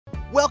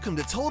Welcome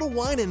to Total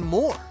Wine and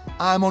More.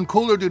 I'm on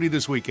cooler duty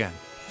this weekend.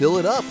 Fill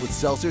it up with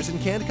seltzers and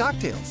canned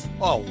cocktails.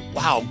 Oh,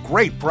 wow,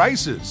 great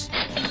prices.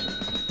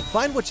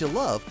 Find what you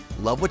love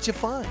what you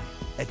find.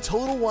 At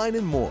Total Wine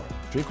and More.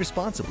 Drink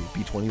responsibly,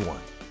 B21.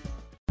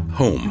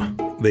 Home.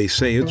 They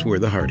say it's where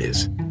the heart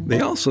is.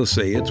 They also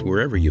say it's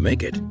wherever you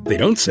make it. They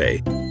don't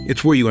say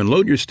it's where you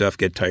unload your stuff,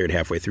 get tired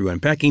halfway through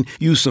unpacking,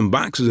 use some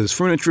boxes as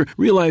furniture,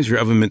 realize your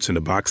oven mitt's in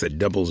a box that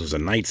doubles as a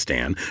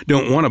nightstand,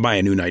 don't want to buy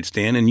a new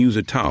nightstand, and use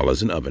a towel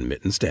as an oven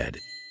mitt instead.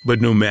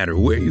 But no matter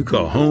where you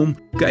call home,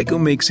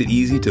 Geico makes it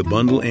easy to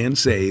bundle and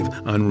save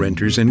on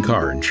renters and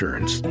car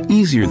insurance.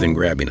 Easier than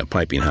grabbing a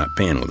piping hot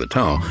pan with a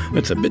towel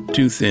that's a bit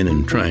too thin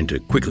and trying to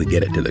quickly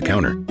get it to the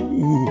counter.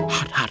 Ooh,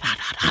 hot, hot, hot,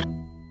 hot, hot.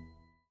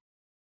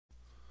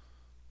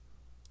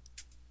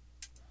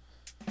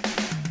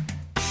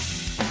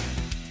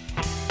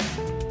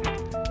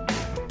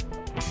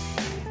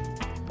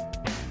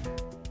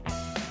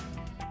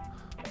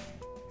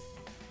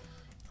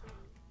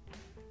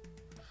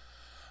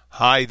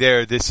 Hi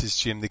there, this is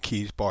Jim the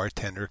Keys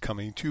bartender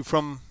coming to you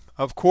from,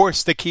 of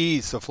course, the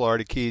Keys, the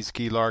Florida Keys,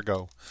 Key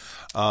Largo.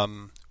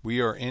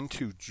 We are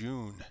into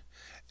June,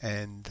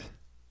 and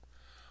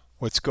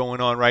what's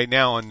going on right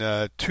now?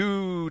 And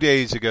 2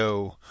 days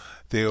ago,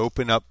 they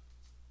opened up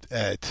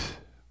at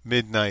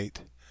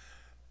midnight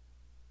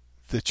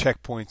the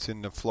checkpoints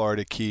in the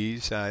Florida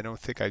Keys. I don't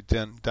think I've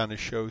done a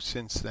show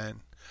since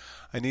then.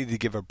 I need to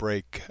give a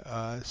break.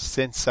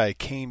 Since I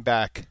came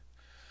back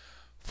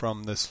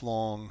from this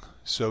long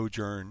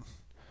sojourn,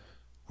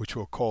 which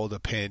we'll call the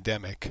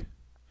pandemic,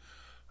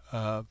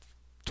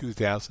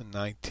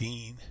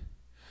 2019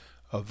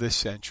 of this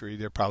century,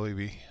 there'll probably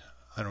be,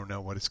 I don't know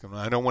what it's going to,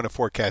 I don't want to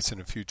forecast in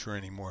the future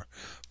anymore,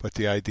 but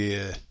the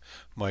idea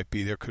might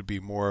be there could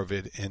be more of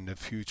it in the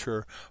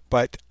future,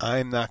 but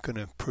I'm not going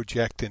to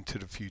project into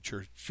the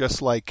future,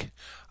 just like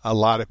a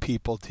lot of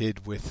people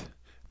did with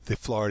the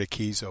Florida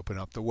Keys open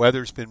up. The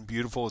weather's been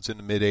beautiful. It's in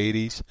the mid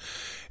 80s.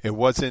 It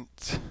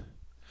wasn't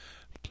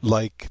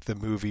like the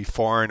movie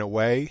Far and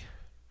Away,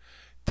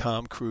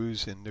 Tom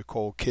Cruise and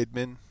Nicole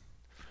Kidman,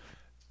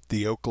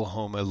 the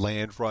Oklahoma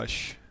land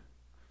rush.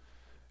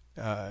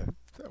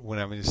 What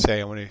I'm going to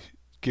say, I want to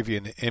give you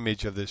an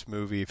image of this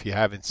movie if you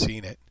haven't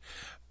seen it.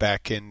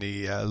 Back in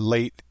the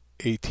late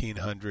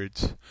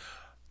 1800s,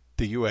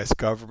 the U.S.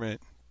 government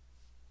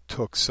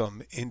took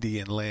some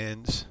Indian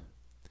lands,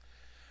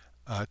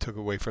 took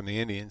away from the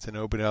Indians and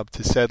opened it up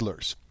to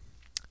settlers.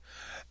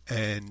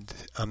 And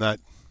I'm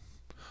not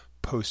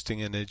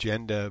posting an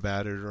agenda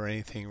about it or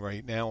anything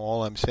right now.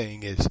 All I'm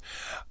saying is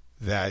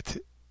that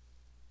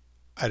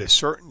at a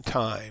certain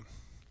time,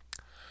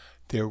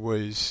 there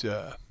was,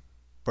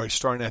 by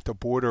starting at the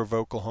border of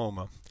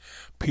Oklahoma,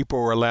 people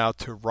were allowed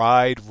to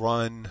ride,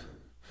 run,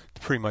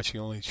 pretty much the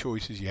only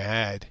choices you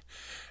had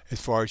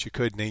as far as you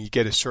could. And then you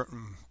get a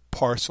certain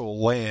parcel of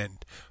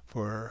land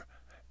for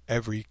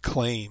every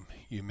claim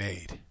you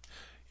made.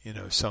 You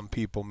know, some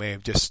people may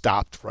have just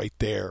stopped right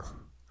there,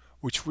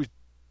 which would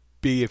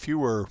be, if you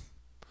were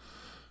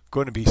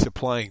going to be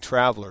supplying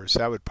travelers,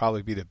 that would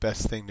probably be the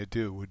best thing to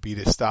do, would be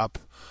to stop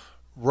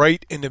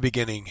right in the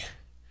beginning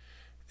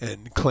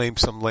and claim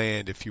some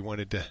land if you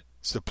wanted to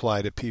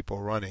supply to people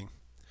running.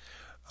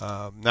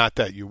 Not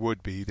that you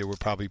would be. There were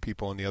probably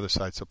people on the other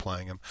side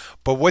supplying them.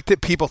 But what the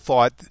people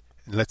thought,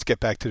 and let's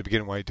get back to the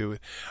beginning why I do it,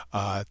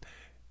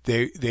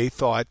 they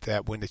thought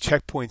that when the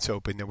checkpoints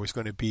opened, there was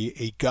going to be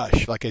a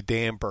gush, like a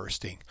dam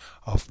bursting,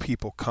 of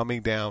people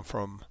coming down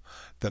from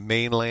the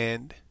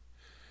mainland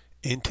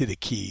into the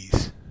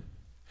Keys.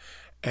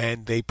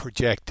 And they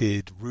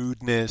projected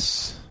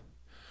rudeness,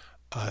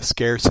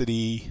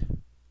 scarcity,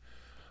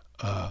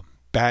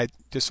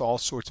 just all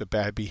sorts of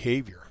bad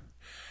behavior.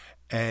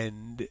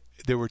 And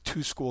there were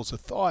two schools of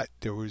thought.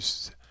 There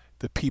was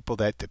the people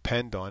that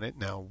depend on it.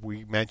 Now,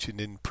 we mentioned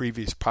in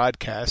previous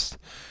podcasts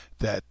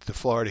that the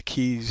Florida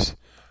Keys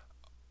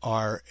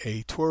are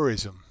a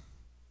tourism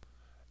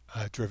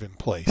driven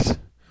place.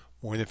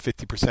 More than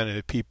 50% of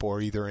the people are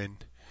either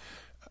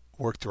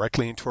work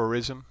directly in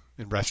tourism,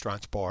 in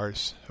restaurants,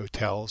 bars,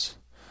 hotels,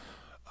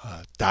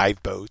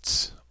 dive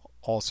boats,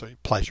 also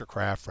pleasure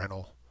craft,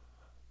 rental,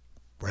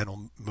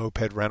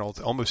 moped rentals,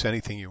 almost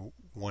anything you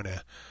want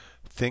to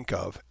think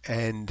of.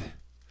 And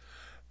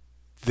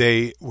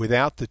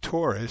without the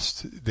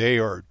tourists, they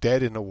are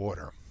dead in the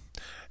water.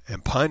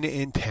 And pun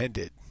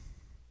intended,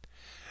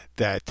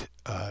 that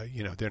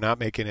they're not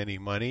making any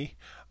money.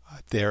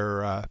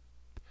 They're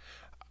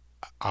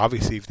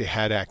obviously, if they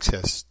had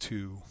access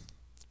to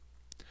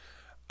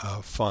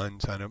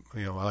funds,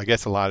 I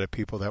guess a lot of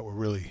people that were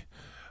really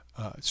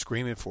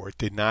screaming for it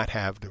did not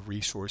have the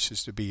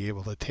resources to be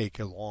able to take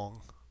a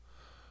long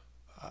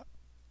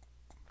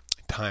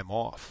time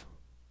off.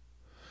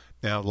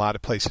 Now, a lot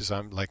of places,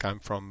 I'm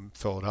from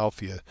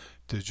Philadelphia,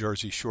 the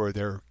Jersey Shore,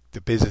 the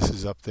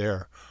businesses up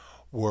there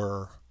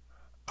were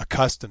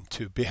accustomed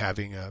to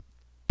having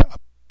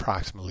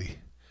approximately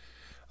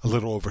a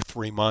little over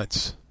 3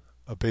 months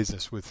of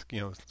business with,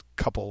 a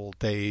couple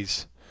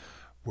days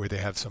where they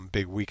have some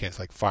big weekends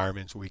like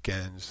Fireman's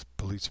Weekends,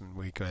 Policeman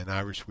Weekend,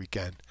 Irish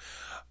Weekend.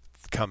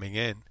 coming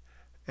in.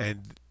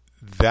 And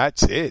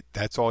that's it.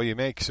 That's all you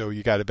make. So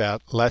you got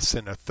about less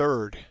than a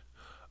third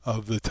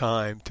of the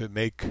time to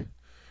make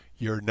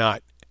your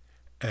nut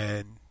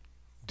and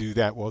do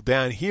that. Well,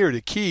 down here,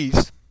 the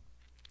Keys,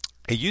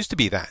 it used to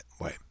be that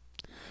way.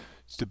 It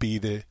used to be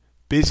the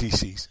busy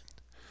season.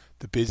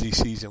 The busy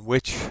season,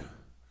 which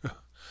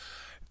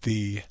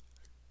the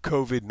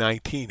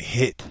COVID-19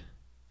 hit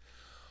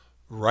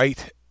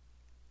right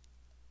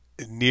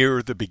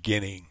near the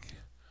beginning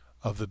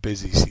of the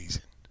busy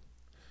season.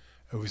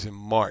 It was in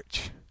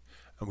March,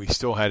 and we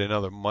still had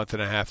another month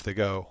and a half to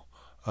go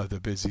of the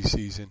busy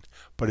season,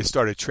 but it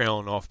started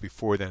trailing off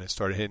before then. It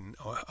started hitting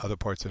other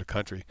parts of the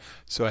country.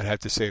 So I'd have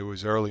to say it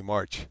was early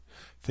March.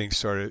 Things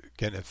started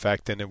getting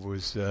affected, and it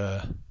was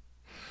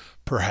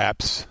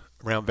perhaps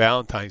around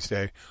Valentine's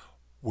Day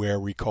where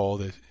we call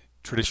the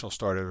traditional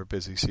start of a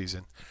busy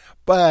season.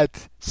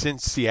 But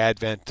since the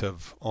advent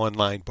of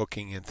online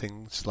booking and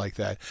things like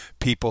that,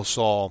 people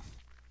saw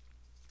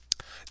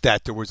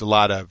that there was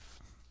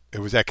it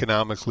was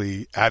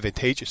economically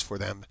advantageous for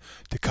them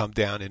to come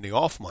down in the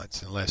off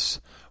months, unless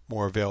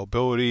more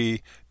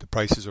availability, the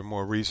prices are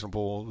more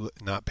reasonable,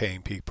 not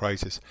paying peak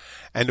prices.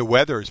 And the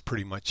weather is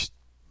pretty much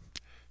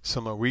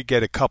similar. We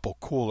get a couple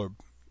cooler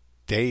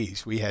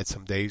days. We had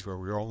some days where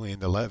we were only in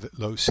the low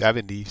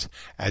 70s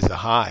as a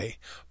high,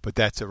 but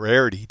that's a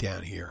rarity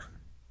down here.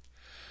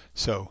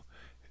 So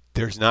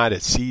there's not a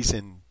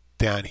season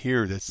down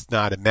here that's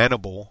not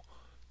amenable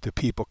to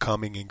people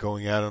coming and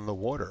going out on the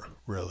water,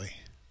 really.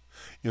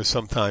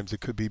 Sometimes it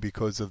could be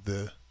because of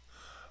the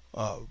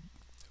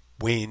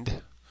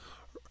wind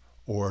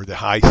or the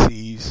high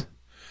seas,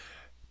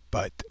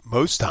 but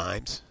most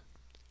times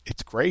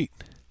it's great.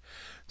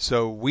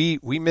 So we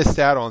missed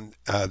out on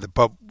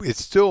but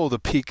it's still the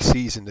peak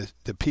season.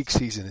 The peak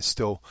season is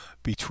still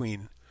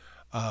between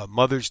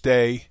Mother's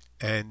Day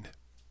and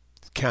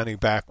counting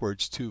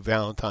backwards to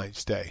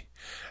Valentine's Day,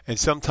 and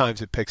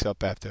sometimes it picks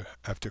up after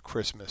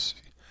Christmas.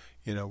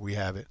 We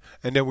have it,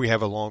 and then we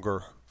have a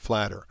longer,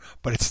 flatter.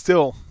 But it's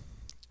still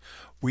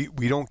we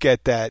don't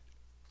get that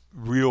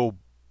real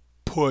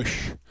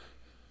push.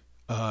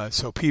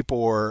 So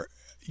people are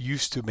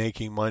used to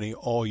making money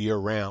all year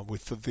round,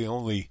 with the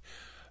only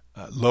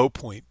low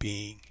point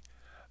being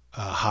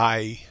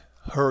high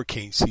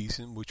hurricane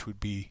season, which would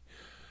be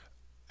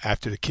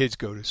after the kids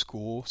go to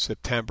school,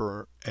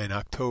 September and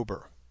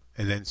October,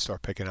 and then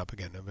start picking up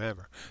again in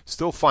November.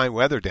 Still fine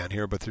weather down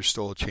here, but there's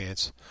still a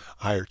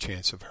higher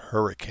chance of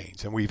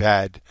hurricanes. And we've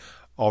had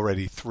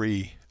already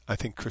 3. I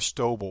think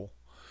Cristobal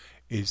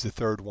is the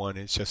third one.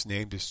 It's just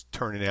named as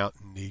turning out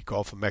in the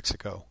Gulf of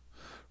Mexico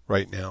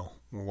right now.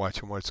 We're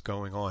watching what's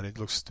going on. It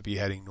looks to be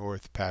heading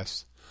north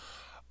past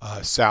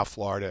South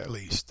Florida at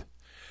least.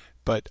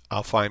 But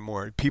I'll find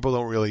more. People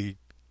don't really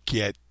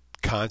get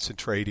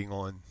concentrating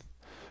on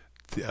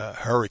the,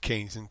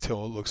 hurricanes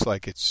until it looks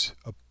like it's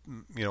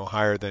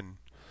higher than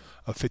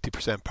a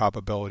 50%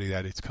 probability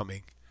that it's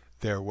coming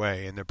their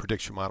way, and their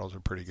prediction models are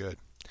pretty good.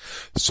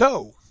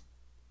 So,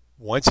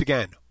 once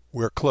again,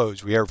 we're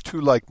closed. We have 2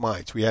 like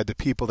minds. We had the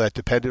people that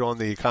depended on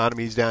the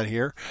economies down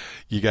here.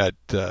 You got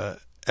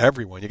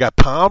everyone. You got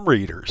palm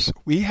readers.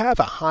 We have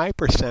a high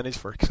percentage,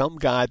 for some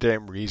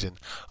goddamn reason,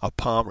 of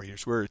palm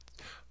readers. We're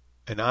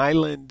an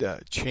island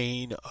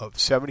chain of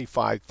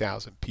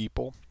 75,000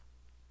 people.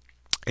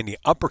 In the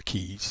Upper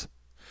Keys,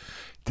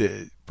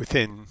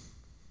 within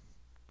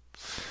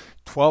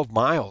 12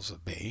 miles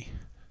of me,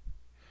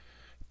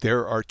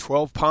 there are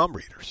 12 palm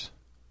readers.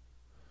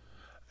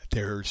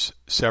 There's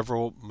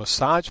several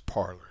massage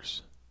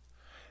parlors.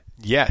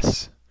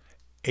 Yes,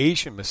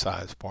 Asian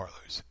massage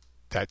parlors.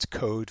 That's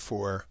code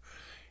for,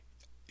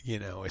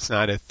 it's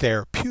not a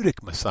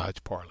therapeutic massage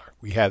parlor.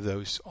 We have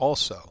those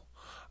also.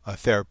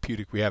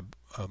 Therapeutic, we have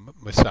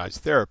massage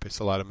therapists,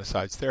 a lot of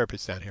massage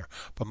therapists down here.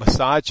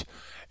 But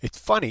it's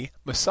funny,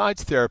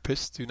 massage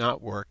therapists do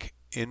not work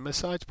in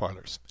massage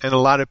parlors. And a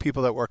lot of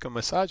people that work in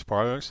massage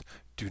parlors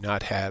do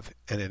not have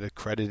an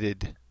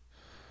accredited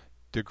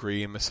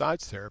degree in massage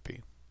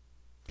therapy.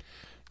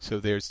 So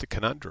there's the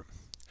conundrum.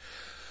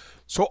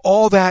 So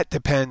all that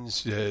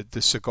depends,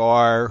 the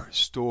cigar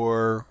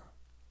store,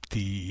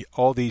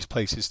 all these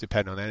places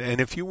depend on that. And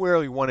if you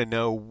really want to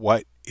know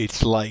what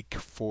it's like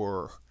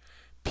for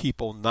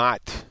people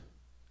not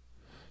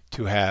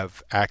to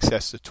have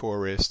access to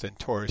tourists and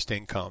tourist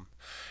income,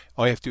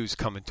 all you have to do is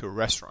come into a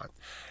restaurant.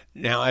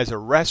 Now, as a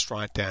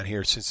restaurant down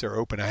here, since they're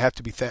open, I have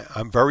to be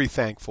I'm very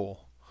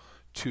thankful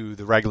to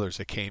the regulars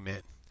that came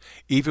in.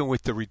 Even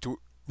with the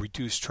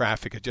reduced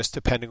traffic, just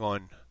depending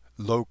on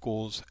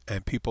locals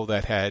and people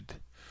that had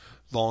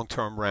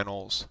long-term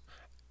rentals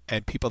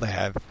and people that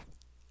have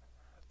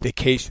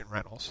vacation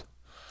rentals,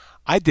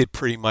 I did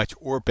pretty much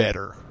or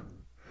better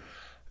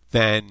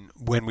than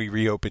when we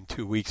reopened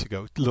 2 weeks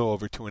ago, a little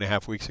over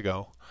 2.5 weeks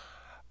ago,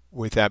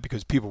 with that,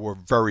 because people were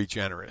very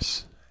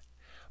generous.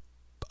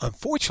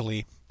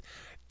 Unfortunately,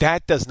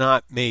 that does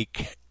not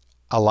make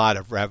a lot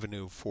of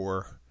revenue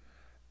for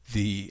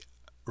the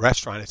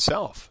restaurant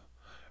itself.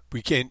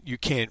 You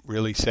can't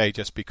really say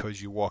just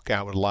because you walk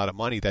out with a lot of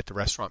money that the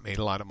restaurant made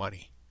a lot of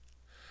money.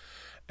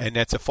 And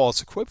that's a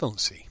false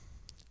equivalency.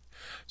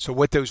 So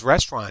what those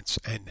restaurants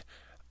and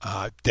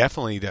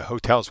definitely the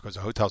hotels, because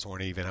the hotels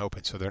weren't even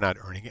open, so they're not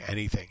earning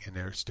anything, and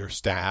their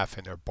staff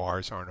and their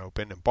bars aren't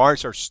open, and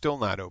bars are still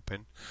not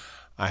open.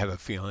 I have a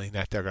feeling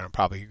that they're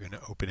probably going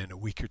to open in a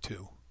week or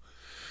two.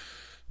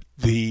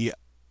 The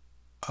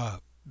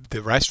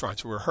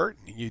restaurants were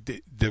hurting.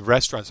 The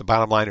restaurants, the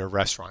bottom line are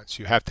restaurants.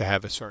 You have to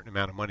have a certain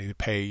amount of money to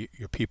pay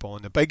your people,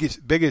 and the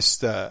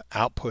biggest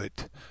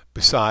output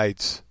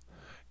besides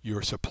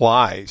your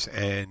supplies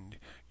and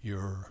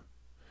your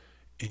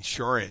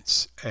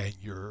insurance and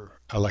your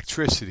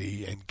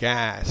electricity and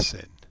gas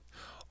and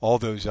all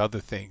those other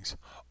things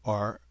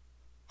are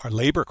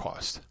labor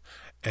costs.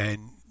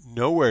 And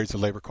nowhere is the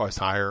labor cost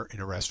higher in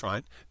a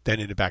restaurant than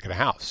in the back of the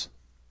house.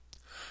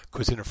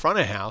 Because in the front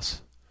of the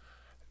house,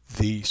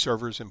 the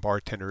servers and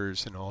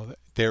bartenders and all that,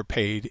 they're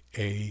paid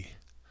a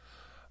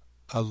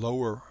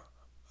lower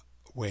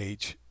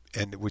wage,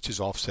 and which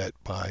is offset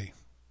by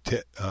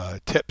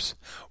tips,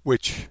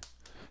 which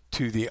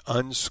to the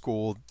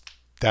unschooled,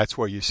 that's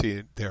where you see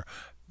it. Their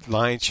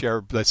lion's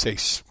share, let's say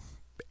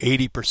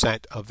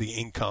 80% of the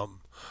income,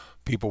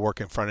 people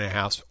work in front of the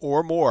house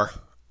or more,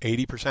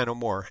 80% or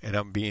more, and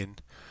I'm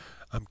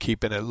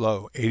keeping it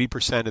low.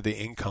 80% of the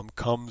income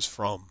comes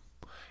from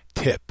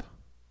tip.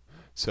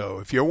 So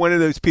if you're one of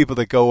those people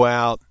that go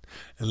out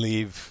and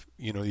leave,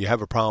 you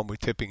have a problem with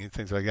tipping and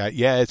things like that,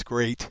 yeah, it's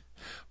great.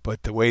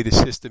 But the way the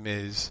system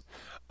is,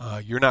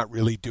 you're not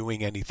really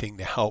doing anything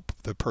to help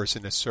the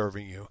person that's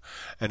serving you.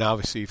 And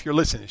obviously, if you're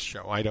listening to this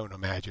show, I don't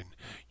imagine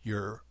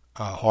you're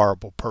a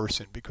horrible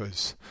person,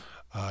 because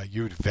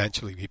you would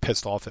eventually be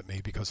pissed off at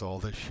me because of all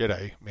the shit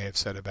I may have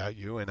said about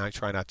you. And I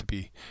try not to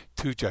be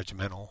too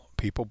judgmental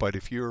people. But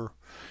if you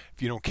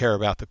don't care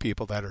about the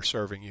people that are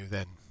serving you,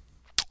 then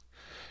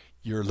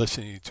you're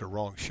listening to the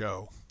wrong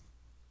show.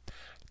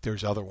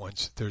 There's other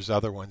ones. There's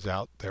other ones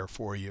out there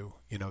for you.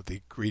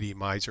 The Greedy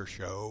Miser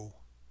show,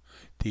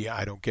 the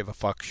I Don't Give a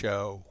Fuck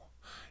show,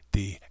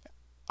 the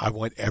I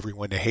Want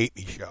Everyone to Hate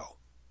Me show.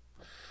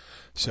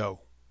 So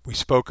we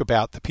spoke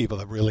about the people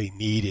that really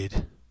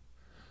needed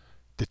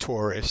the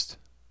tourist.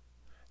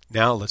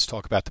 Now let's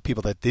talk about the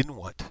people that didn't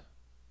want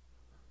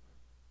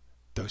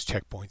those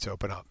checkpoints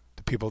open up.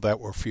 The people that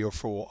were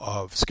fearful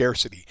of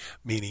scarcity,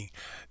 meaning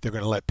they're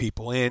going to let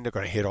people in, they're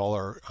going to hit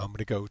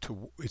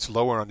it's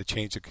lower on the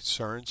change of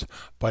concerns,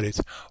 but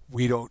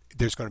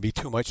there's going to be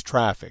too much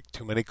traffic,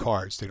 too many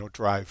cars, they don't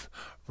drive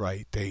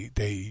right,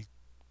 they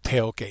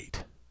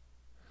tailgate,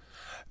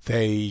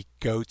 they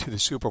go to the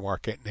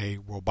supermarket and they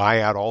will buy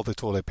out all the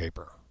toilet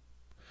paper.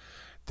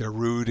 They're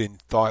rude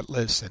and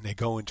thoughtless, and they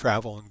go and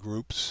travel in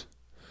groups,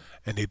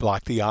 and they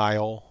block the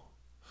aisle.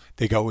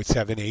 They go with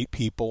 7, 8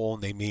 people,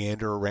 and they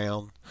meander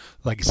around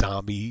like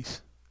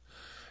zombies,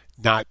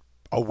 not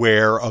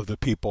aware of the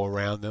people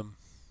around them.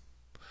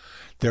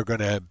 They're going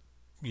to,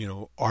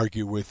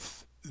 argue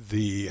with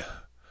the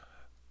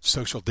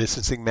social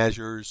distancing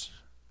measures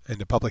and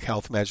the public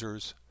health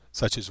measures,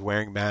 such as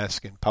wearing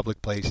masks in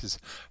public places,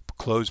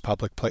 close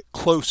public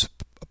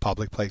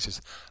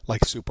places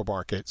like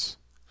supermarkets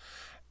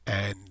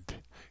and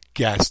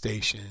gas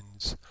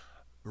stations,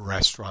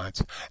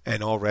 restaurants.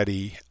 And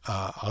already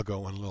I'll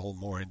go in a little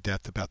more in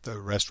depth about the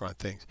restaurant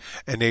things.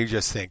 And they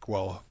just think,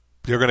 well,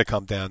 they're going to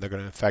come down, they're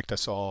going to infect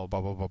us all,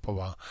 blah, blah, blah, blah,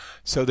 blah.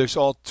 So there's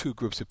all two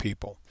groups of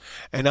people.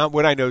 And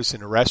what I noticed in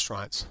the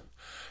restaurants,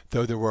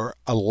 though there were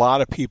a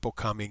lot of people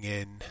coming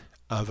in,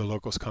 the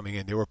locals coming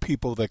in, there were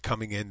people that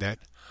coming in that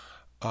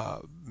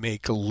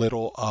make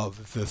little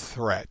of the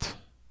threat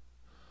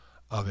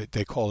of it.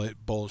 They call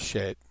it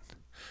bullshit.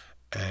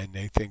 And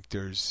they think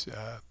there's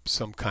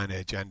some kind of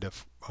agenda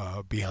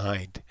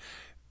behind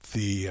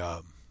the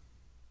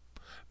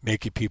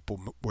making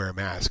people wear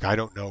masks. I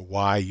don't know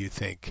why you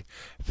think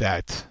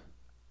that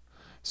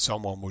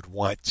someone would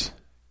want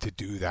to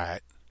do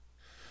that,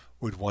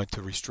 would want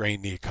to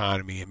restrain the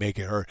economy and make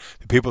it hurt.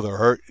 The people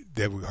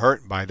that were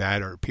hurt by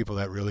that are people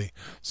that really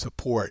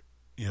support,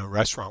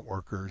 restaurant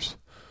workers.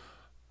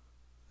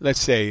 Let's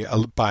say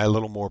by a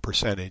little more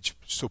percentage,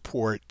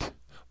 support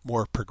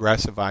more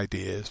progressive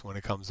ideas when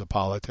it comes to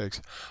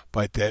politics,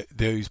 but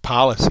those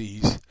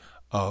policies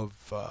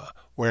of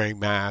wearing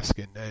masks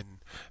and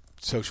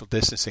social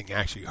distancing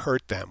actually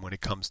hurt them when it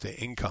comes to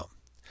income.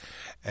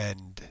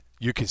 And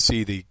you can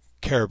see the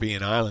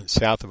Caribbean islands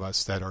south of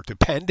us that are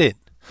dependent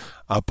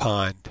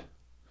upon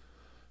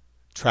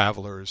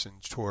travelers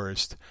and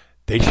tourists,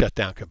 they shut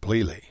down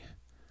completely.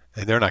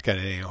 And they're not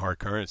getting any hard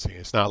currency.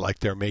 It's not like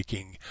they're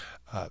making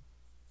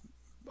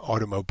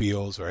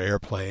automobiles or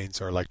airplanes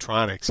or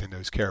electronics in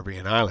those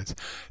Caribbean islands.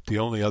 The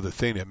only other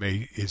thing that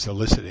is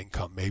illicit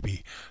income,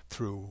 maybe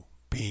through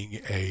being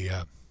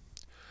a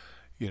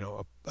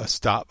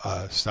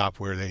stop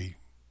where they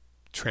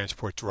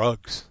transport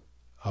drugs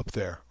up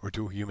there or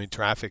do human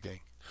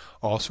trafficking,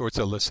 all sorts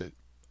of illicit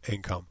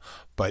income.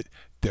 But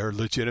their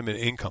legitimate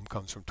income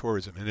comes from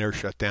tourism, and they're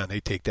shut down.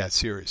 They take that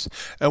serious.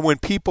 And when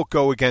people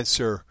go against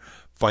their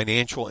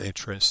financial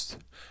interest,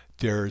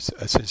 there's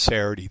a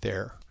sincerity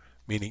there.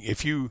 Meaning,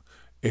 if you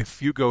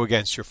go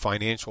against your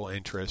financial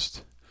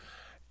interest,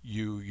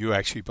 you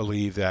actually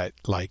believe that,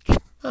 like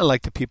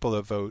the people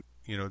that vote,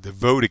 that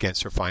vote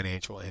against their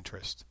financial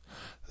interest,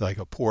 like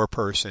a poor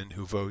person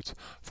who votes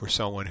for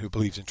someone who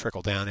believes in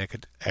trickle-down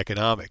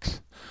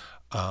economics,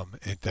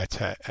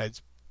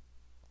 it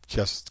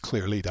just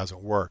clearly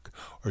doesn't work,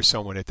 or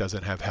someone that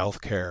doesn't have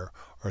health care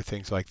or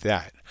things like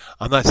that.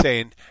 I'm not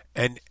saying,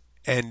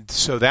 and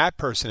so that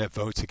person that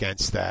votes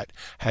against that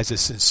has a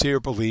sincere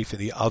belief in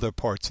the other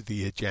parts of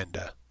the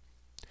agenda.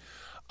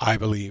 I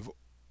believe,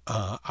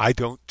 I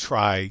don't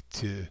try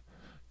to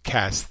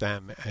cast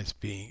them as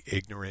being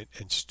ignorant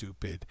and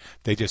stupid.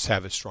 They just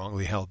have a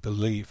strongly held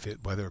belief,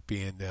 whether it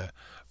be in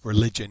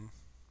religion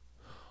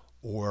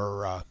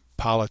or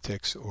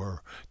politics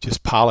or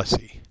just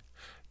policy,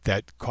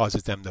 that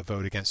causes them to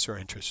vote against their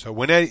interests. So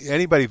when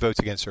anybody votes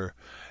against their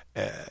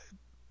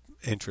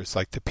interests,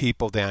 like the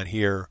people down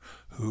here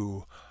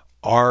who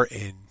are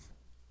in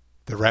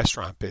the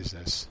restaurant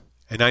business,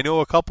 and I know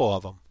a couple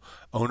of them,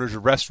 owners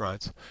of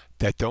restaurants,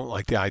 that don't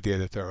like the idea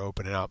that they're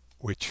opening up,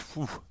 which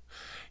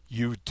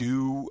you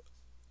do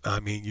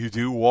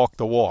walk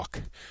the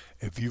walk.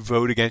 If you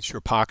vote against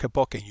your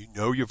pocketbook and you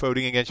know you're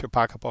voting against your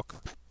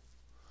pocketbook,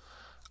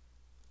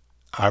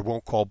 I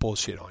won't call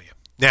bullshit on you.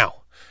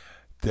 Now,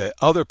 the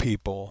other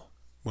people,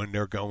 when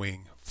they're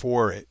going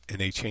for it and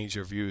they change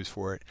their views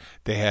for it,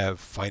 they have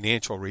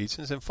financial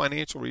reasons. And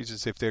financial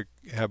reasons, if they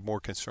have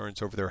more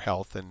concerns over their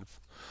health and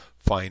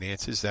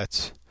finances,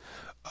 that's,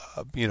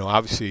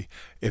 obviously,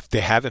 if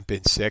they haven't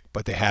been sick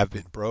but they have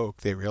been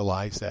broke, they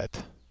realize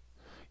that,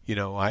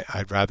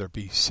 I'd rather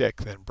be sick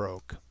than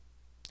broke.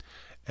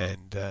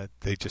 And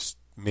they just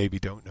maybe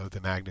don't know the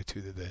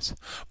magnitude of this.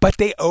 But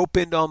they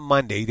opened on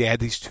Monday. They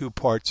had these two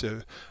parts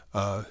of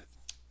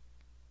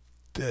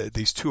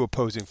these two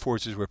opposing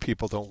forces where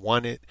people don't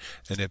want it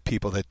and the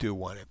people that do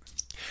want it.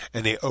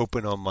 And they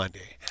opened on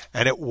Monday.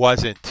 And it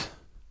wasn't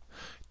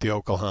the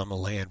Oklahoma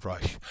land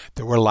rush.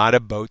 There were a lot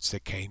of boats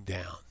that came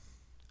down.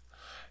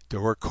 There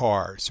were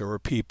cars. There were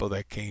people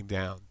that came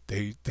down.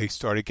 They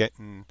started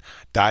getting,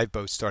 dive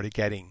boats started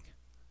getting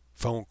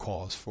phone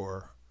calls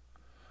for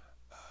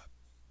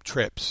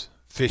trips,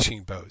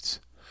 fishing boats.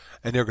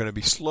 And they're going to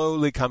be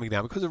slowly coming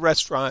down because the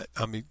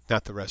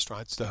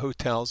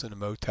hotels and the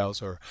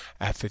motels are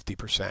at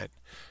 50%.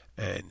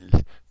 And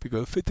if you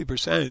go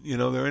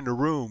 50%, they're in the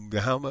room.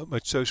 How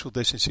much social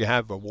distance you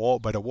have,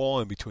 but a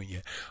wall in between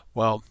you.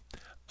 Well,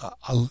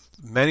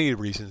 many of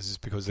the reasons is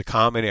because the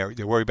common area,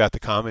 they worry about the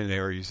common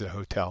areas of the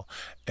hotel.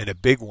 And a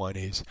big one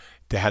is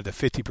to have the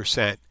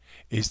 50%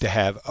 is to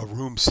have a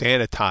room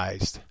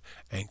sanitized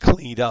and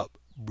cleaned up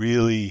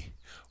really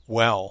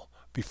well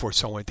before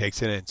someone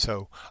takes it in.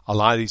 So a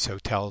lot of these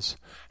hotels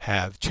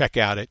have check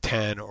out at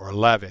 10 or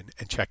 11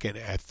 and check in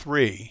at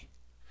 3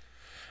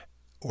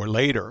 or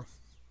later,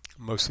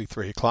 mostly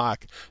 3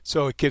 o'clock.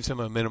 So it gives them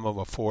a minimum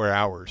of 4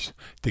 hours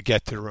to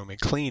get to the room and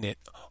clean it.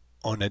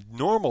 On a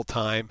normal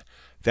time,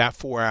 that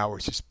 4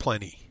 hours is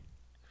plenty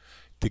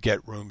to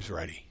get rooms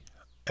ready.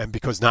 And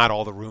because not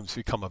all the rooms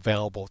become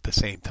available at the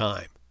same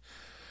time.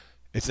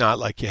 It's not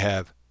like you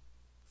have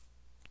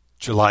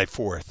July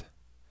 4th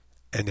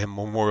and then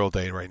Memorial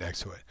Day right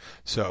next to it.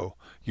 So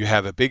you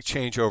have a big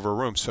changeover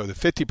room. So the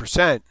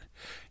 50%,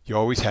 you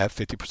always have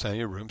 50% of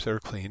your rooms that are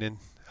clean and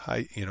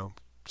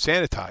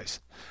sanitized.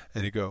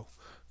 And you go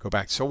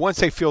back. So once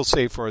they feel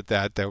safer at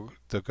that, they'll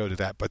go to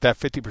that. But that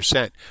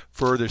 50%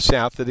 further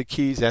south of the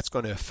Keys, that's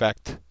going to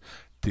affect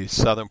the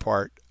southern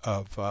part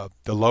of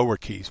the lower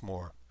Keys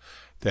more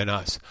than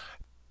us.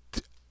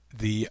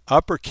 The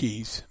upper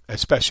Keys,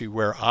 especially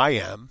where I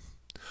am,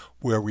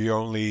 where we're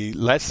only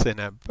less than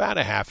about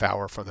a half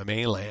hour from the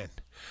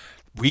mainland,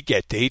 we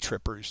get day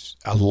trippers,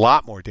 a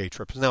lot more day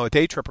trippers. Now, a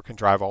day tripper can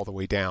drive all the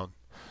way down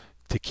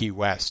to Key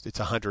West. It's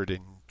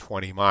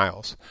 120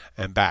 miles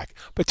and back.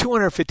 But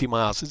 250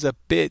 miles is a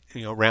bit,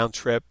 round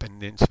trip,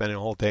 and then spending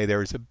a whole day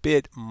there is a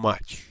bit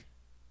much.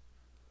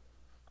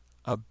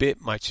 A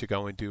bit much to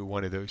go and do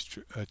one of those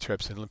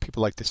trips, and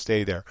people like to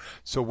stay there.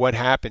 So what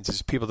happens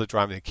is people that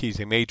drive in the Keys,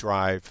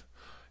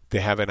 they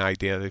have an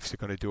idea that if they're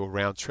going to do a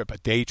round trip, a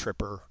day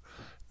tripper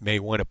may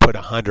want to put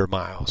 100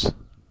 miles.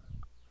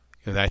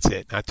 That's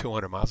it, not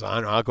 200 miles.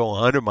 I'll go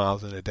 100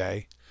 miles in a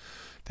day.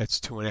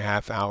 That's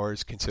 2.5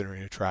 hours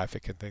considering the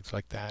traffic and things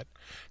like that.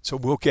 So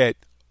we'll get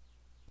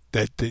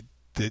the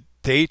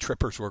day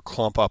trippers will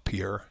clump up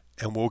here,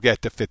 and we'll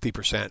get to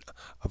 50%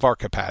 of our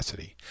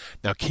capacity.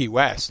 Now, Key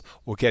West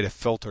will get it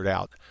filtered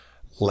out.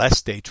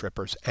 Less day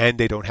trippers, and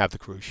they don't have the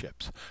cruise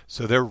ships.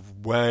 So they're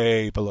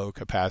way below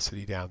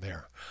capacity down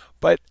there.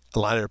 But a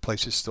lot of their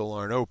places still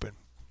aren't open.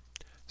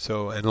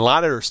 So, and a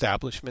lot of their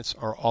establishments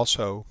are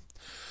also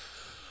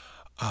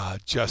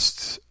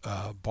just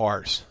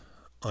bars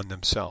on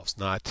themselves,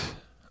 not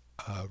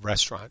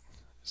restaurant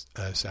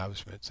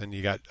establishments. And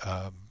you got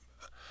a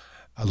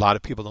lot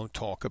of people don't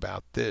talk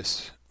about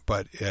this,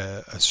 but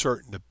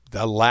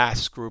the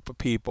last group of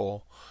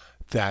people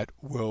that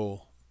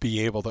will be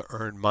able to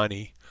earn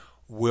money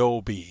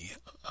will be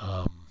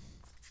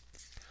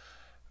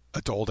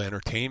adult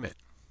entertainment,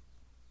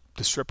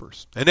 the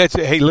strippers. And that's,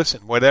 hey,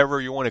 listen, whatever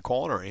you want to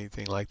call it or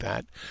anything like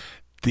that,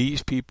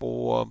 these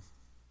people,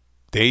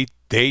 they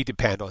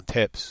depend on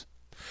tips.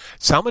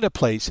 Some of the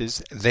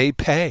places, they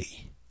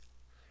pay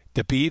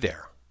to be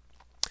there.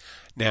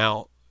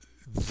 Now,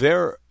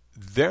 they're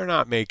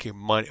not making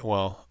money.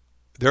 Well,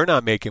 they're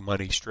not making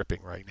money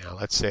stripping right now.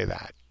 Let's say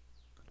that.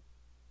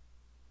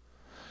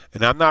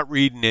 And I'm not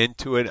reading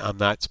into it. I'm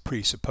not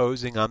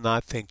presupposing. I'm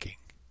not thinking.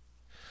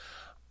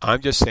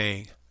 I'm just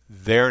saying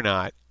they're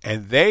not,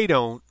 and they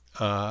don't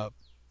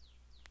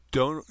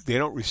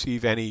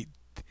receive any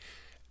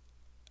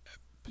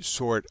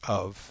sort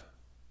of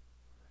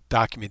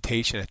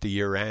documentation at the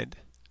year end.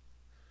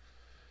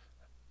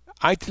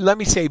 Let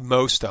me say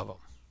most of them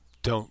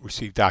don't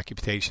receive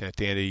documentation at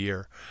the end of the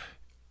year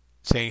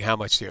saying how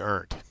much they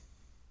earned.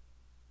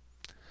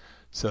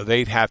 So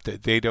they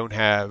don't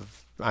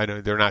have,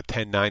 they're not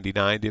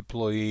 1099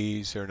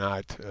 employees. They're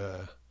not,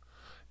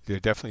 they're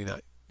definitely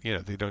not,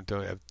 they don't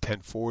have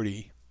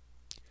 1040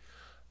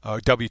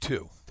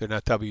 W-2. They're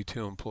not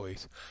W-2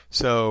 employees.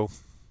 So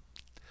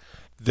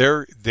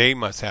they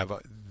must have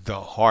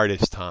the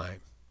hardest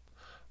time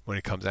when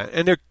it comes out.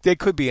 And they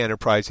could be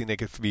enterprising. They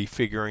could be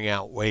figuring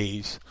out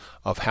ways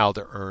of how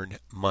to earn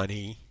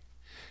money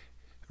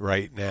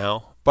right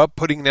now, but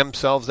putting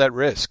themselves at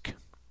risk.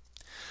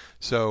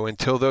 So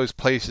until those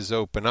places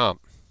open up,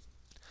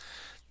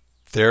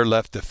 they're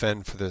left to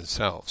fend for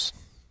themselves.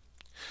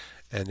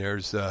 And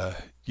there's,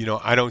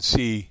 I don't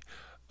see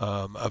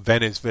a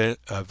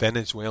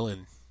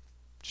Venezuelan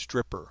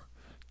stripper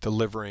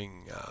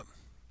delivering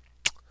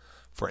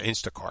for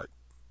Instacart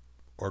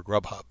or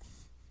Grubhub.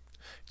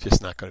 It's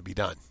just not going to be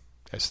done.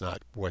 That's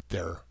not what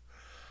their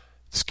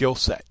skill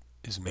set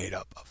is made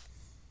up of.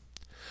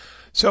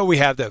 So we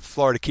have the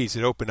Florida Keys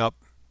that open up.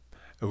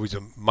 It was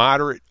a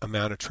moderate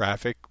amount of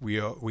traffic. We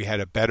had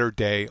a better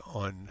day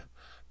on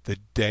the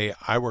day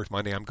I worked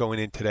Monday. I'm going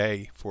in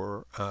today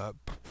for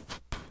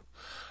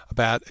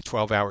about a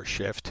 12-hour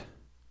shift.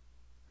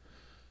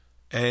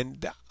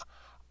 And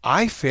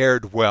I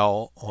fared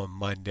well on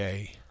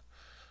Monday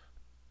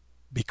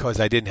because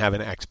I didn't have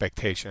an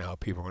expectation of how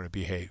people were going to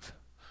behave.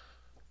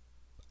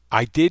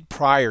 I did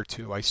prior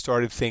to. I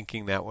started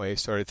thinking that way. I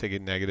started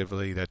thinking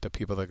negatively that the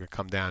people that could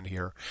come down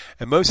here,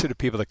 and most of the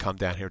people that come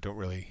down here don't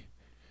really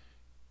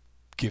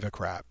give a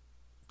crap.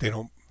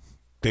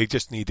 They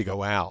just need to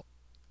go out,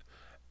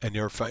 and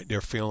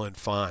they're feeling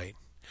fine.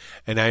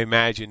 And I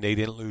imagine they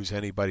didn't lose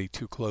anybody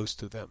too close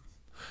to them,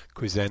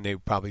 because then they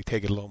would probably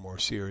take it a little more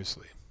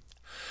seriously.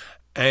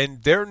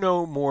 And they're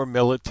no more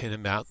militant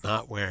about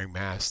not wearing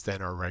masks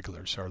than our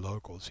regulars, our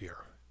locals here.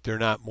 They're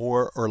not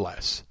more or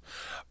less.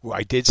 Well,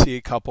 I did see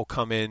a couple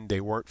come in. They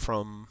weren't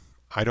from,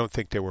 I don't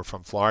think they were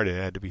from Florida.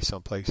 It had to be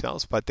someplace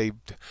else. But they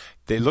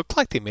looked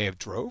like they may have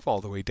drove all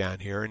the way down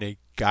here, and they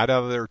got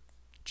out of their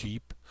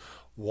Jeep,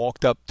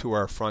 walked up to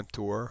our front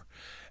door,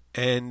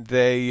 and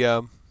they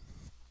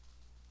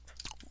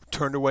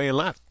turned away and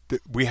left.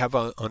 We have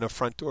on a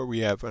front door, we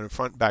have on a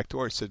front and back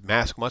door, it says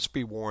mask must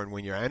be worn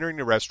when you're entering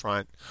the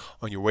restaurant,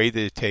 on your way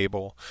to the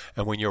table,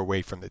 and when you're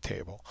away from the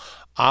table.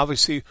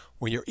 Obviously,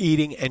 when you're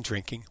eating and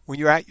drinking, when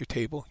you're at your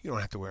table, you don't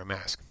have to wear a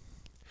mask.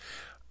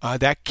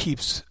 That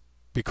keeps,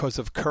 because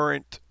of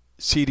current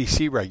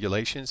CDC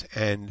regulations,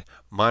 and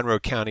Monroe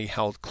County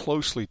held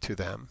closely to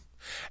them.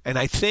 And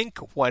I think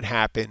what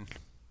happened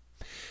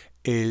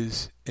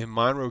is in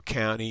Monroe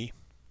County,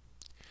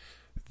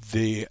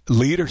 the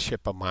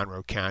leadership of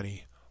Monroe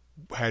County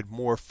had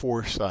more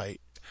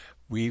foresight.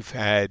 We've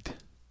had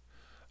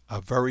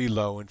a very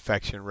low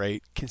infection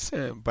rate.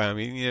 But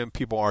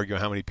people argue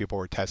how many people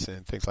were tested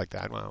and things like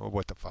that. Well,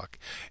 what the fuck?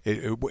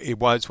 It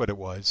was what it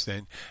was.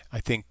 And I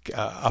think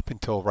up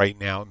until right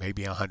now, it may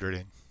be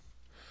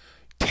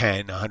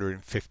 110,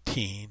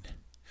 115,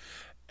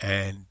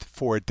 and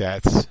 4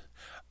 deaths.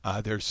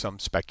 There's some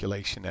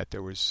speculation that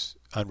there was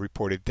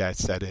unreported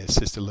deaths at an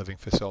assisted living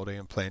facility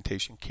in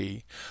Plantation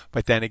Key.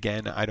 But then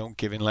again, I don't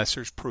give, unless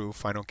there's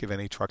proof, I don't give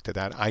any truck to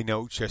that. I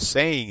know just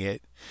saying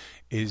it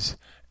is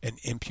an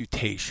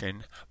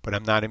imputation, but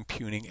I'm not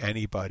impugning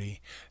anybody.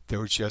 There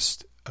was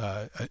just,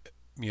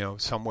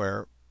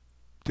 somewhere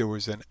there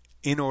was an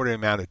inordinate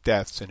amount of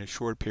deaths in a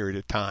short period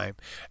of time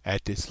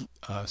at this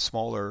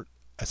smaller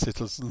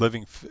assisted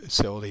living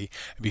facility.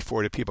 And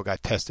before the people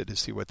got tested to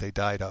see what they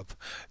died of,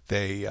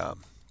 they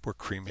were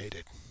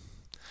cremated.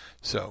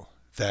 So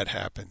that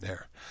happened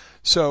there.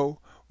 So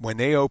when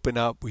they open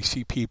up, we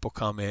see people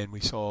come in.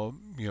 We saw,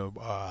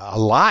 a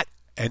lot.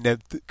 And then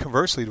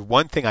conversely, the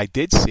one thing I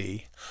did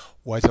see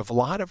was a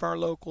lot of our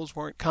locals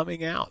weren't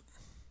coming out.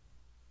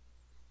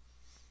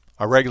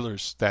 Our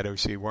regulars that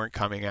OC weren't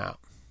coming out.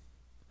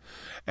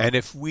 And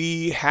if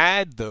we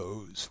had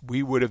those,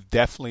 we would have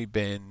definitely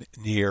been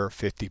near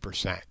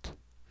 50%.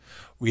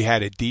 We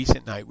had a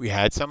decent night. We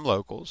had some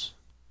locals.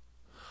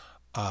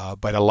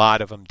 But a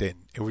lot of them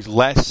didn't. It was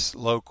less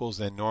locals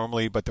than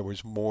normally, but there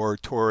was more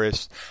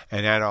tourists,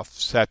 and that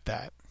offset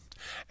that.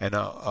 And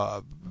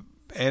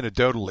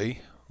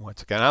anecdotally,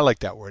 once again, I like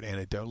that word,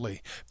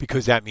 anecdotally,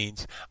 because that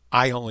means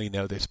I only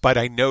know this. But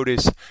I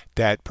notice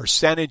that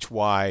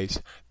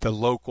percentage-wise, the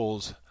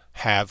locals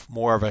have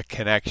more of a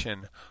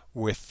connection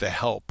with the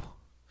help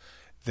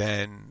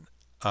than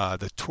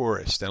the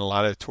tourists, and a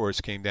lot of the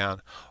tourists came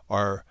down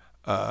are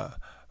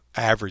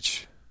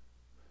average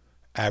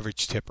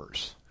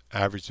tippers,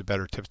 average to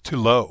better tips, too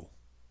low,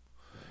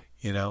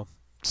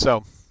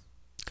 So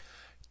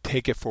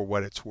take it for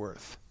what it's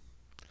worth.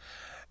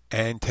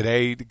 And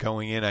today,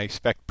 going in, I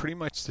expect pretty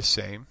much the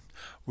same.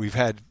 We've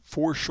had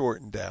 4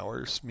 shortened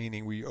hours,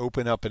 meaning we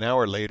open up an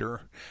hour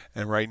later,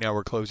 and right now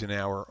we're closing an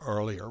hour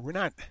earlier. We're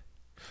not,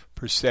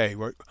 per se,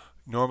 we're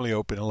normally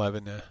open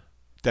 11 to,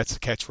 that's the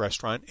Catch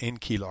Restaurant in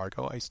Key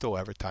Largo. I still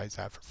advertise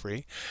that for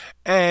free.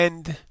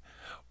 And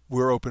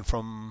we're open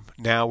from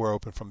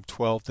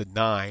 12 to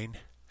 9,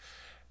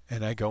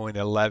 and I go in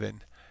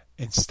 11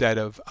 instead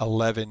of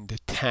 11 to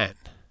 10.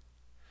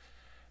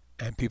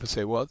 And people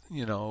say, well,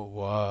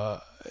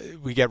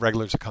 we get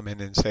regulars that come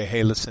in and say,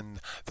 hey, listen,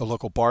 the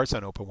local bar's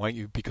not open. Why don't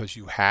you? Because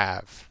you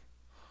have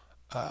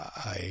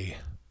a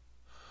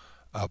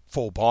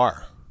full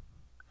bar.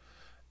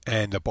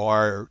 And the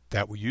bar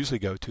that we usually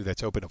go to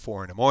that's open at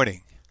 4 in the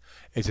morning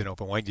isn't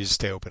open. Why don't you just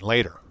stay open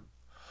later?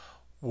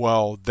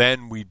 Well,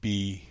 then we'd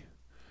be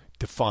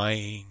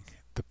defying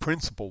the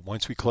principle.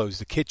 Once we close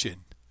the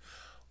kitchen,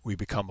 we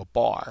become a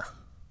bar.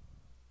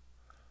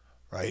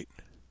 Right?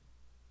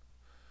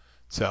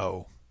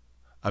 So,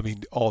 I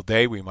mean, all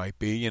day we might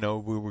be,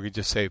 we would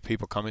just say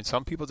people come in.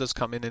 Some people just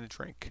come in and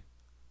drink.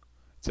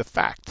 It's a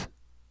fact.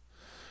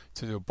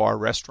 To a bar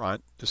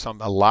restaurant,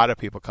 a lot of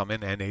people come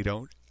in and they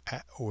don't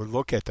or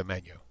look at the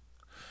menu.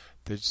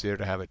 They're just there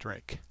to have a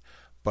drink.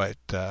 But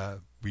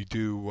we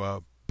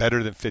do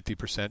better than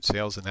 50%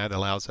 sales, and that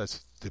allows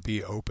us to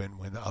be open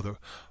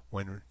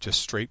when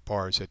just straight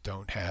bars that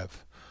don't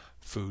have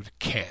food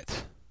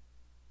can't.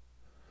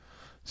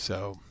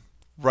 So,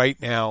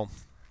 right now,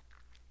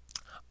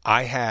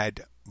 I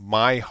had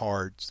my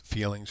hard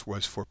feelings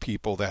was for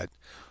people that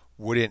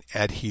wouldn't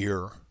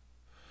adhere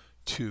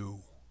to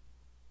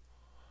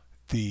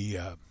the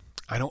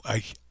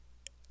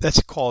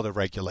let's call it a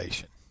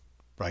regulation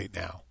right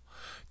now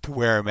to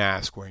wear a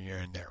mask when you're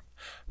in there.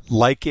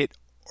 Like it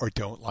or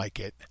don't like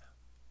it,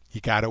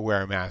 you got to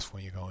wear a mask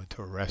when you go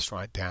into a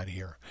restaurant down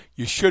here.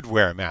 You should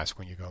wear a mask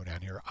when you go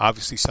down here.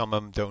 Obviously, some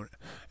of them don't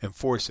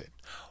enforce it.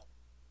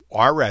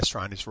 Our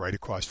restaurant is right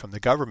across from the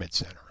government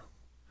center.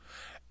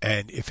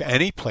 And if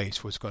any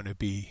place was going to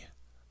be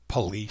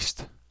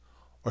policed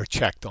or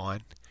checked on,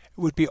 it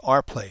would be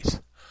our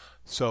place.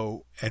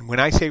 So, and when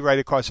I say right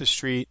across the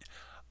street,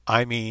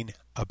 I mean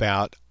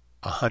about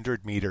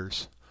 100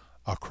 meters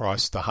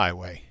across the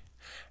highway.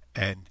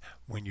 And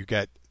when you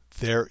get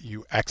there,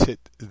 you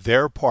exit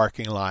their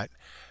parking lot,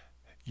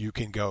 you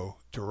can go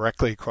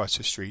directly across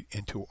the street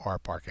into our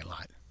parking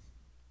lot.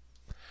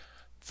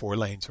 4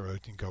 lanes of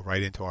road, you can go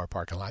right into our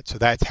parking lot. So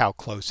that's how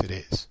close it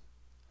is.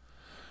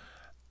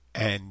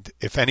 And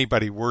if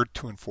anybody were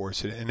to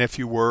enforce it, and if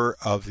you were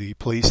of the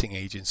policing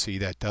agency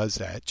that does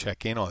that,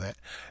 check in on it,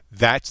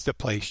 that's the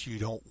place you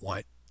don't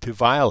want to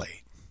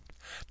violate.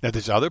 Now,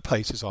 there's other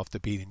places off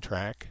the beaten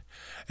track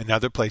and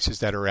other places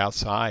that are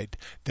outside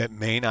that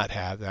may not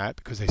have that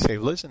because they say,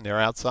 listen, they're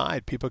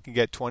outside. People can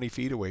get 20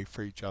 feet away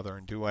from each other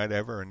and do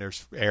whatever, and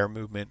there's air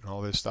movement and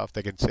all this stuff.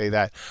 They can say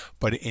that,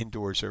 but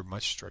indoors are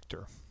much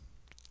stricter.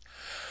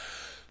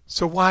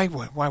 So why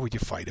would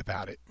you fight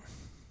about it?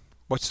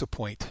 What's the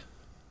point?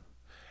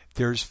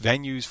 There's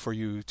venues for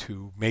you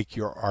to make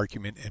your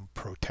argument and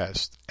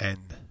protest.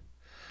 And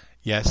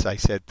yes, I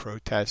said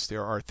protest.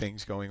 There are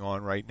things going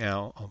on right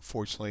now.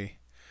 Unfortunately,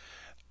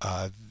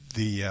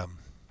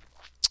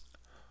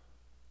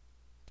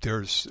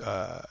 there's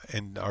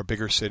in our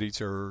bigger cities,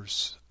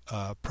 there's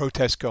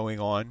protests going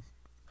on.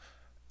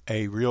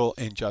 A real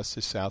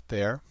injustice out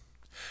there.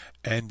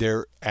 And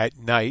there at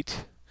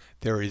night,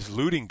 there is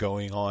looting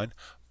going on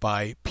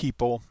by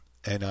people,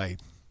 and I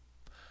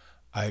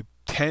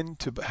tend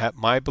to have,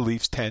 my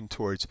beliefs tend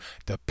towards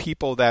the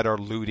people that are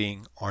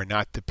looting are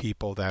not the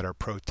people that are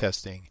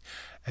protesting,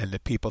 and the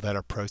people that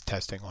are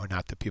protesting are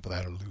not the people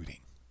that are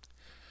looting.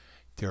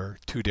 They're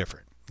two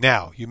different.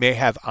 Now, you may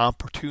have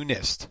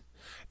opportunists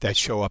that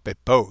show up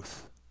at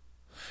both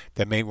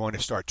that may want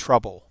to start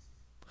trouble,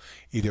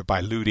 either by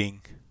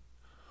looting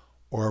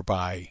or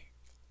by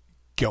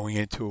going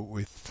into it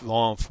with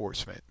law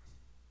enforcement.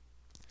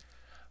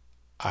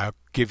 I'll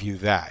give you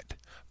that.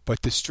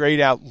 But the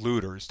straight out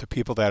looters, the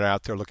people that are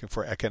out there looking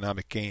for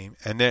economic gain,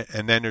 and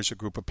then there's a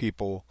group of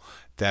people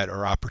that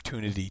are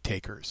opportunity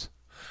takers,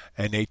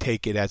 and they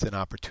take it as an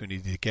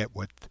opportunity to get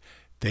what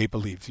they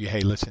believe. Hey,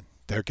 listen,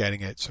 they're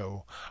getting it,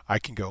 so I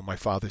can go. My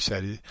father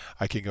said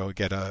I can go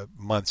get a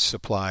month's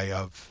supply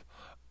of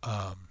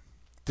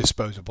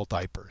disposable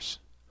diapers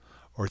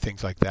or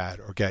things like that,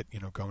 or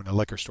go in a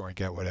liquor store and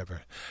get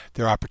whatever.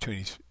 They're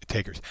opportunity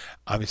takers.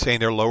 I'm saying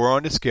they're lower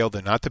on the scale.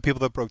 They're not the people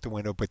that broke the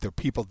window, but they're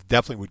people that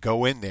definitely would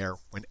go in there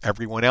when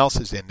everyone else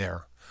is in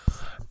there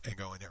and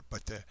go in there.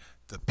 But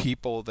the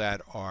people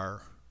that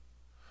are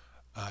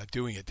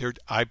doing it,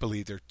 I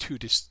believe they're two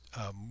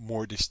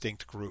more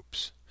distinct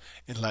groups,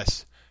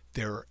 unless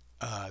they're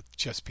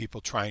just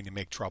people trying to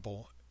make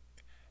trouble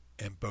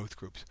in both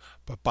groups.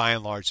 But by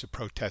and large, the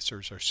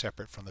protesters are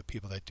separate from the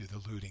people that do the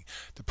looting.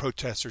 The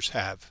protesters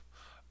have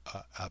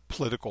a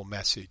political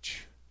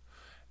message,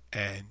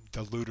 and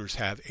the looters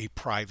have a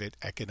private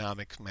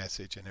economic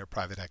message, and their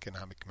private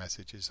economic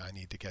message is, I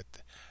need to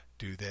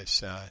do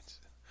this.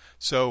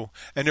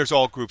 And there's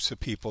all groups of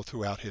people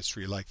throughout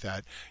history like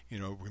that.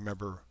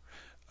 Remember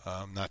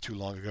not too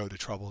long ago, the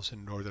Troubles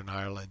in Northern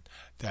Ireland,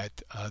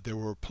 that there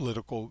were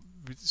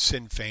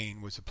Sinn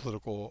Féin was a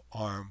political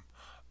arm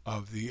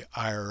of the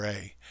IRA,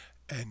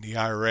 and the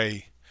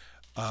IRA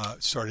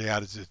started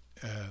out as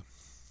a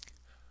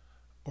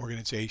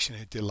organization.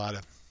 It did a lot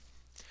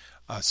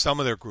of some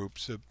of their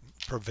groups, the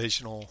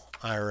Provisional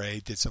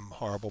IRA, did some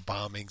horrible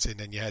bombings, and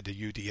then you had the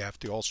UDF,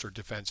 the Ulster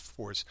Defense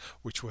Force,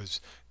 which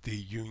was the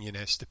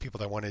Unionists, the people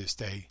that wanted to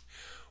stay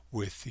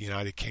with the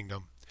United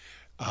Kingdom.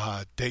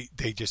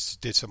 They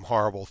just did some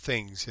horrible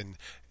things, and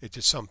it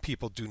just, some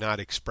people do not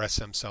express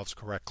themselves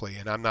correctly.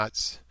 And I'm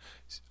not.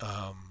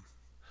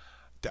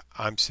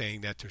 I'm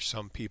saying that there's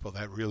some people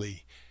that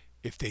really,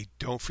 if they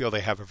don't feel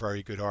they have a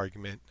very good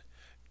argument,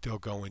 they'll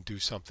go and do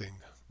something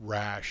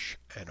rash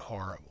and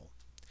horrible.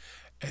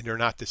 And they're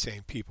not the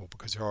same people,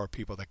 because there are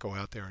people that go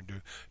out there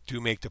and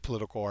do make the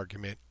political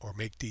argument or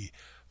make the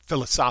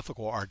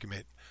philosophical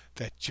argument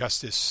that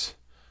justice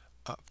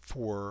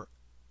for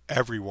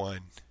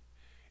everyone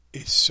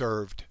is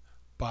served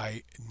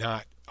by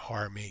not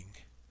harming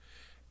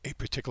a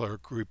particular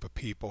group of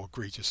people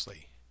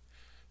egregiously.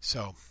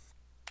 So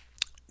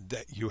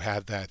that you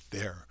have that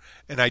there.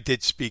 And I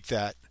did speak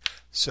that,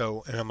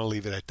 and I'm going to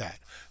leave it at that.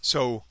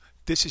 So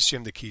this is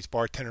Jim the Keys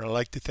Bartender. I'd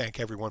like to thank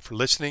everyone for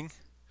listening.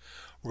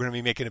 We're going to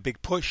be making a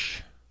big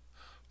push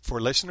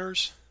for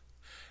listeners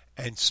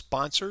and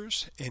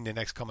sponsors in the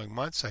next coming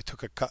months. I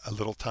took a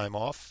little time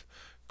off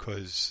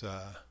because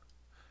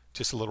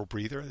just a little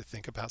breather to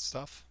think about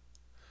stuff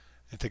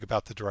and think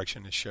about the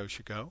direction this show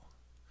should go.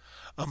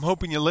 I'm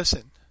hoping you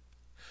listen,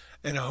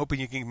 and I'm hoping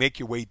you can make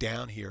your way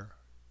down here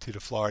to the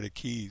Florida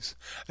Keys.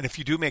 And if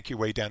you do make your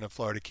way down to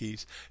Florida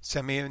Keys,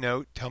 send me a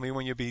note. Tell me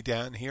when you'll be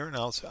down here, and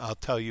I'll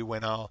tell you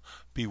when I'll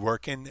be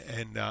working,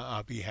 and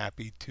I'll be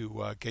happy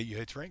to get you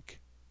a drink.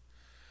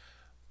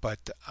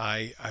 But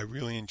I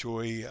really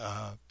enjoy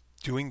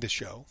doing the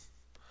show.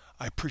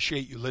 I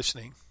appreciate you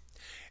listening.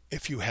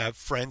 If you have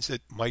friends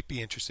that might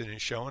be interested in the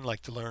show and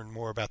like to learn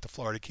more about the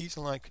Florida Keys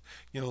and like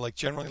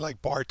generally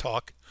like bar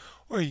talk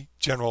or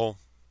general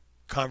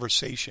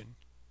conversation,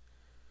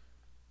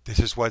 this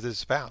is what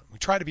it's about. We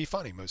try to be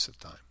funny most of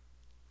the time,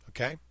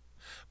 okay?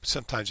 But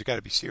sometimes you got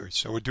to be serious.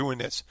 So we're doing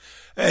this,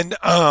 and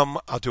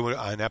I'll do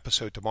an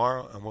episode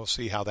tomorrow, and we'll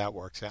see how that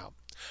works out.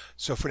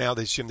 So for now,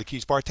 this is Jim the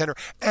Keys Bartender.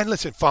 And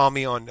listen, follow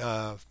me on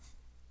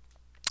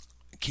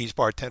Keys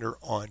Bartender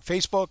on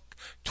Facebook,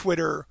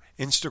 Twitter,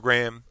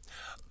 Instagram.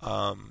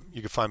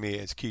 You can find me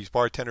as Keys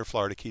Bartender,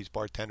 Florida Keys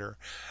Bartender.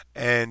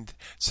 And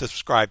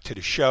subscribe to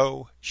the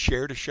show.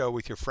 Share the show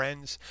with your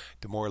friends.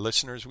 The more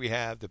listeners we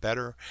have, the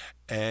better.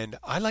 And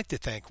I'd like to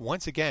thank,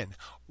 once again,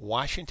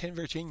 Washington,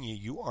 Virginia.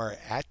 You are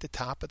at the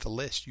top of the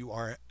list. You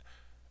are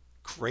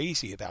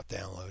crazy about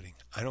downloading.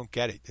 I don't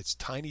get it. It's a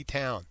tiny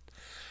town.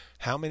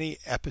 How many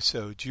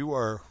episodes? You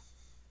are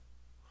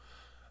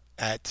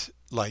at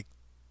like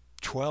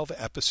 12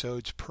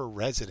 episodes per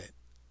resident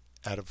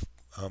out of,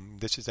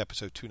 this is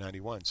episode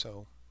 291,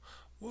 so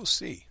we'll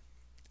see.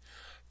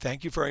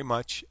 Thank you very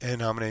much,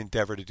 and I'm going to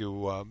endeavor to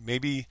do,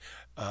 maybe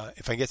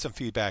if I get some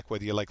feedback,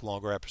 whether you like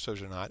longer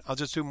episodes or not, I'll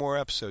just do more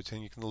episodes,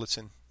 and you can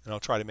listen, and I'll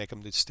try to make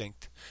them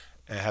distinct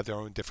and have their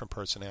own different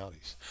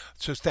personalities.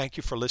 So thank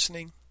you for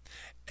listening,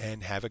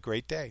 and have a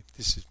great day.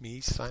 This is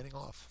me signing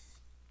off.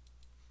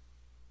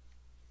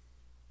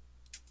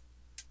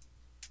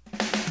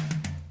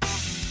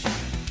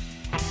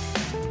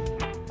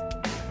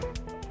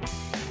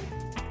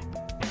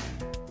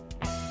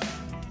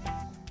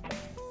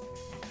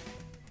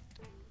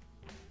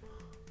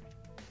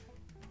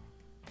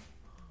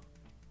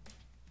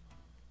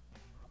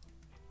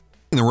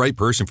 The right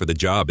person for the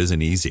job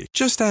isn't easy.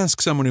 Just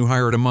ask someone who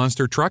hired a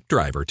monster truck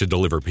driver to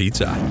deliver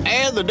pizza.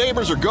 And the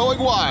neighbors are going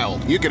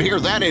wild. You can hear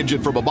that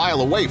engine from a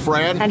mile away,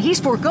 Fran. And he's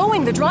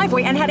foregoing the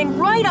driveway and heading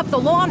right up the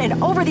lawn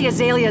and over the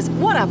azaleas.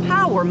 What a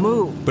power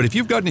move. But if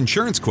you've got an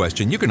insurance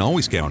question, you can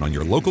always count on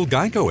your local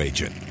Geico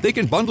agent. They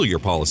can bundle your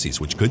policies,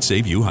 which could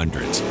save you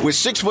hundreds. With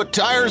 6-foot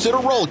tires and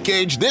a roll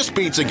cage, this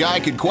pizza guy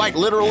can quite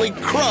literally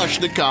crush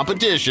the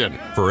competition.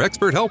 For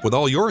expert help with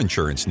all your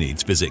insurance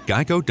needs, visit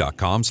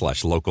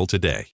geico.com/local today.